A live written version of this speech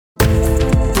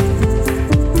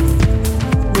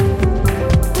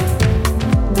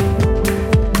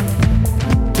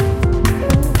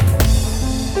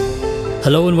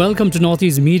Hello and welcome to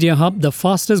Northeast Media Hub, the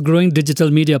fastest growing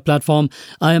digital media platform.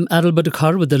 I am Adalbert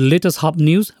Khar with the latest Hub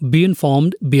news. Be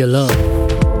informed, be alert.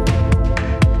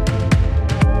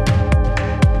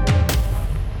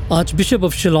 Archbishop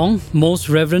of Shillong, Most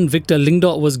Reverend Victor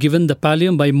Lingdor, was given the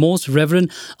pallium by Most Reverend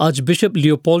Archbishop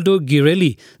Leopoldo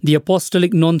Girelli, the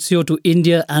Apostolic Nuncio to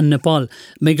India and Nepal.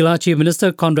 Meghalaya Chief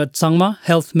Minister Conrad Sangma,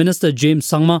 Health Minister James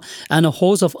Sangma, and a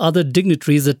host of other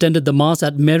dignitaries attended the Mass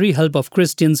at Mary Help of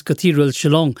Christians Cathedral,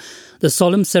 Shillong. The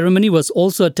solemn ceremony was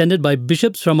also attended by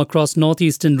bishops from across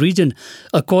northeastern region.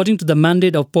 According to the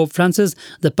mandate of Pope Francis,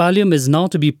 the pallium is now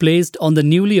to be placed on the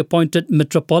newly appointed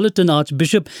Metropolitan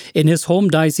Archbishop in his home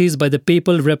diocese by the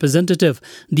papal representative,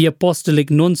 the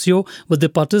Apostolic Nuncio, with the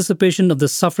participation of the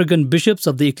suffragan bishops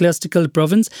of the ecclesiastical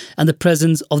province and the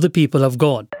presence of the people of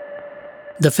God.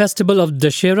 The festival of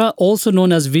Dussehra, also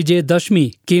known as Vijay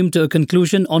Dashmi, came to a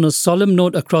conclusion on a solemn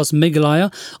note across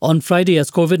Meghalaya on Friday as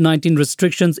COVID-19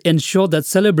 restrictions ensured that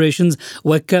celebrations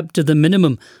were kept to the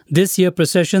minimum. This year,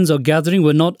 processions or gathering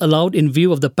were not allowed in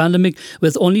view of the pandemic,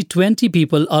 with only 20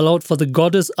 people allowed for the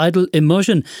goddess idol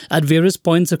immersion at various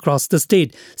points across the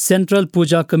state. Central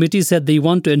Puja Committee said they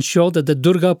want to ensure that the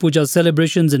Durga Puja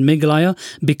celebrations in Meghalaya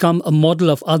become a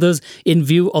model of others in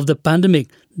view of the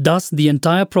pandemic. Thus, the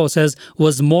entire process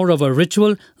was more of a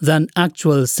ritual than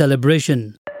actual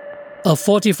celebration. A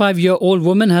 45-year-old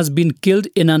woman has been killed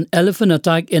in an elephant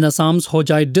attack in Assam's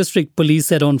Hojai district, police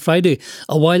said on Friday.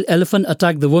 A wild elephant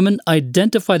attacked the woman,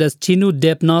 identified as Chinu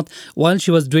Depnath, while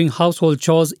she was doing household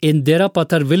chores in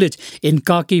Derapathar village in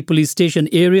Kaki police station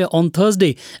area on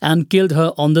Thursday and killed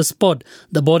her on the spot.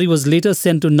 The body was later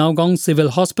sent to Nowgong Civil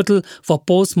Hospital for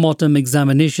post-mortem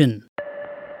examination.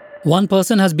 One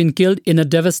person has been killed in a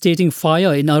devastating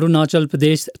fire in Arunachal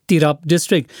Pradesh, Tirap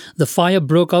district. The fire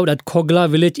broke out at Khogla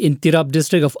village in Tirap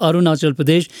district of Arunachal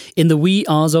Pradesh in the wee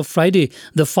hours of Friday.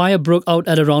 The fire broke out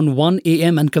at around 1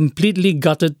 a.m. and completely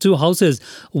gutted two houses.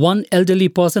 One elderly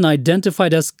person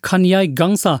identified as Khanyai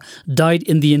Gangsa died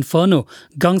in the inferno.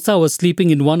 Gangsa was sleeping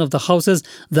in one of the houses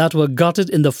that were gutted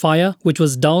in the fire, which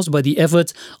was doused by the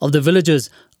efforts of the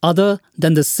villagers. Other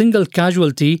than the single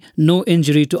casualty, no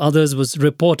injury to others was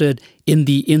reported in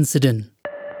the incident.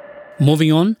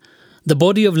 Moving on. The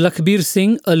body of Lakhbir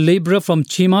Singh, a labourer from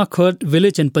Chima Khurt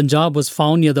village in Punjab, was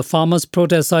found near the farmers'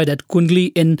 protest site at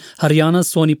Kundli in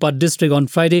Haryana's Sonipat district on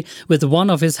Friday with one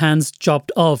of his hands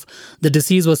chopped off. The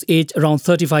deceased was aged around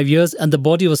 35 years and the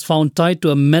body was found tied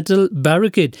to a metal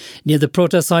barricade near the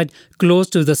protest site close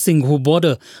to the Singhu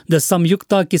border. The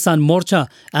Samyukta Kisan Morcha,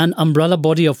 an umbrella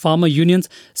body of farmer unions,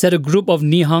 said a group of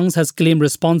Nihangs has claimed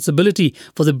responsibility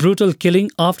for the brutal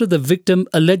killing after the victim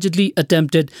allegedly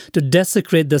attempted to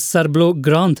desecrate the Sarblo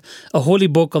Granth, a holy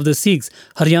book of the Sikhs.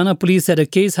 Haryana police said a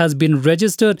case has been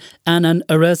registered and an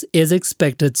arrest is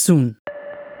expected soon.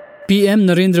 PM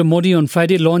Narendra Modi on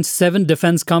Friday launched 7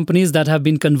 defence companies that have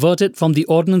been converted from the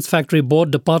Ordnance Factory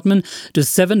Board Department to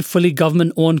 7 fully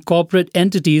government-owned corporate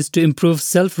entities to improve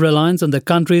self-reliance on the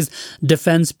country's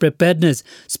defence preparedness.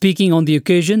 Speaking on the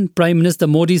occasion, Prime Minister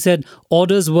Modi said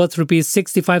orders worth Rs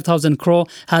 65,000 crore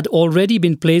had already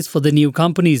been placed for the new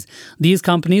companies. These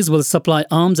companies will supply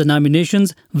arms and ammunition,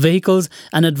 vehicles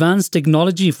and advanced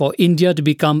technology for India to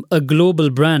become a global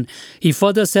brand. He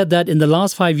further said that in the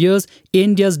last 5 years,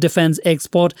 India's defence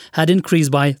export had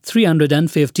increased by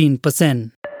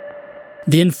 315%.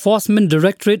 The Enforcement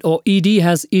Directorate or ED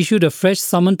has issued a fresh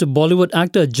summon to Bollywood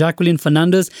actor Jacqueline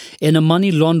Fernandez in a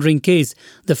money laundering case.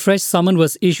 The fresh summon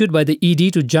was issued by the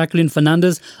ED to Jacqueline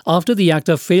Fernandez after the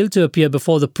actor failed to appear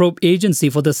before the probe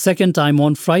agency for the second time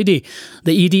on Friday.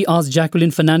 The ED asked Jacqueline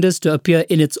Fernandez to appear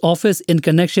in its office in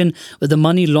connection with the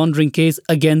money laundering case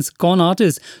against con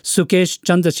artist Sukesh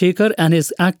Chandrasekhar and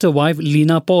his actor wife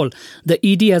Leena Paul. The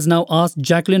ED has now asked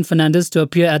Jacqueline Fernandez to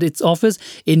appear at its office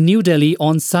in New Delhi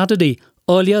on Saturday.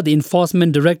 Earlier, the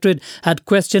Enforcement Directorate had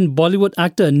questioned Bollywood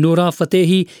actor Noora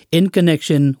Fatehi in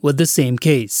connection with the same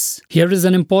case. Here is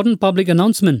an important public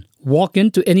announcement. Walk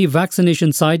into any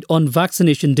vaccination site on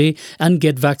vaccination day and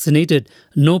get vaccinated.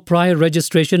 No prior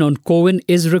registration on CoWIN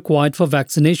is required for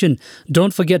vaccination.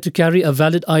 Don't forget to carry a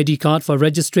valid ID card for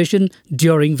registration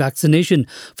during vaccination.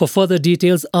 For further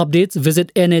details, updates,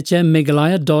 visit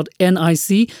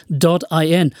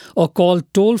nhmmeghalaya.nic.in or call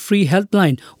toll-free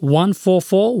helpline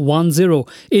 14410,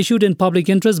 issued in public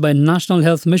interest by National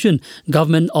Health Mission,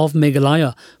 Government of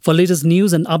Meghalaya. For latest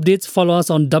news and updates, follow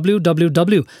us on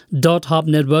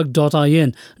www.hubnetwork.in.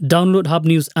 Download Hub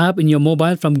News app in your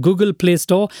mobile from Google Play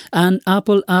Store and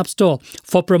Apple App Store.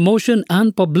 For promotion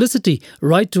and publicity,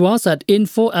 write to us at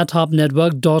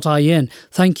info@hubnetwork.in.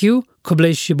 Thank you.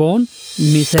 Kublesh Shibon,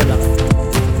 Mithela.